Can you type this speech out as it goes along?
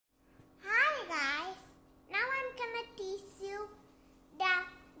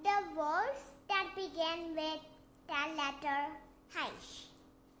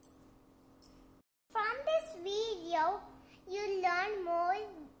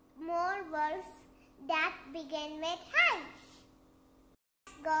begin with hives.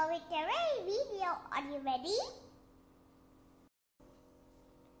 Let's go with the video. Are you ready?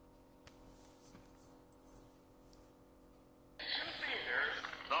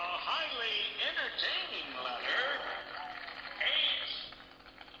 The highly entertaining letter H.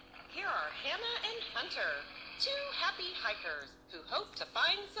 Here are Hannah and Hunter, two happy hikers who hope to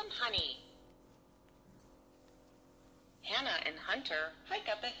find some honey. Hannah and Hunter hike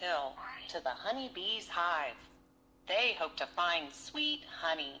up a hill to the honeybee's hive. They hope to find sweet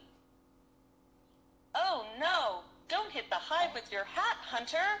honey. "Oh no, don't hit the hive with your hat,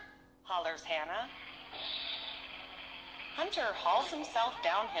 Hunter," hollers Hannah. Hunter hauls himself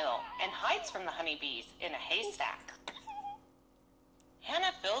downhill and hides from the honeybees in a haystack.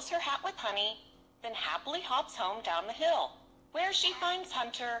 Hannah fills her hat with honey, then happily hops home down the hill, where she finds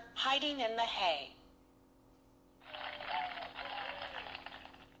Hunter hiding in the hay.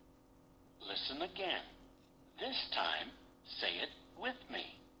 Listen again. This time, say it with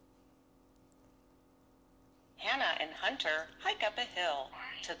me. Hannah and Hunter hike up a hill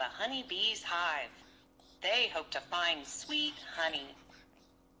to the honeybee's hive. They hope to find sweet honey.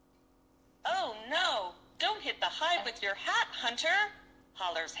 "Oh no, don't hit the hive with your hat, Hunter,"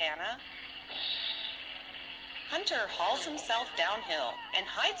 hollers Hannah. Hunter hauls himself downhill and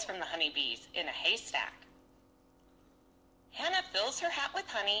hides from the honeybees in a haystack. Hannah fills her hat with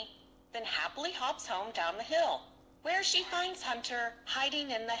honey, then happily hops home down the hill, where she finds Hunter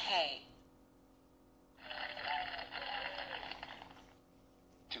hiding in the hay.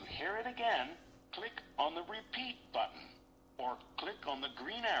 To hear it again, click on the repeat button or click on the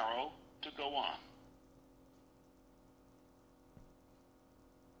green arrow to go on.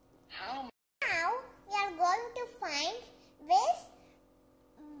 Now we are going to find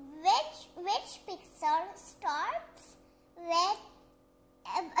which picture starts with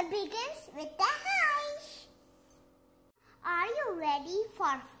begins with the hive. Are you ready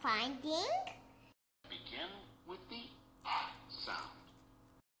for finding? Begin with the ah sound.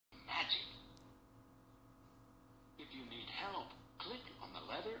 Magic. If you need help, click on the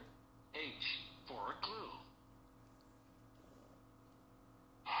letter H for a clue.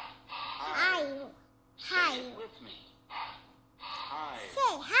 Hive. Say Hive. it with me. Hive.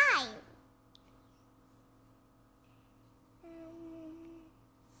 Say hi.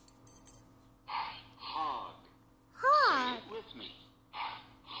 Hog. Say Hog. it with me.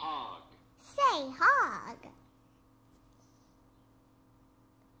 Hog. Say hog.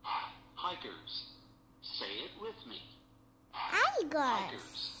 Hikers. Say it with me.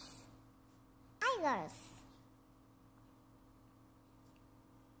 Tigers. Tigers.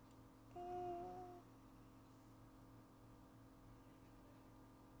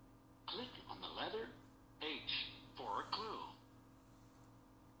 Click on the letter H for a clue.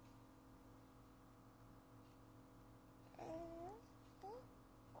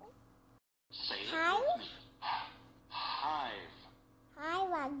 Say it Hive? with me. Hive.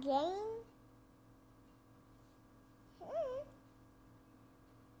 Hive again.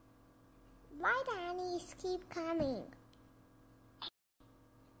 Why the honeys keep coming?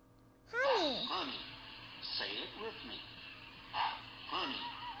 Honey. Honey. Say it with me. Honey.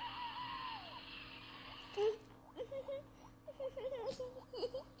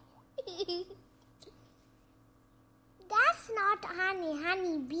 That's not honey,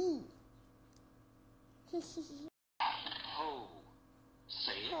 honey bee. Ho.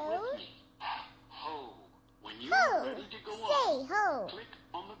 Say it Ho? with me. Ho. When you're Ho. ready to go Say on, ho. click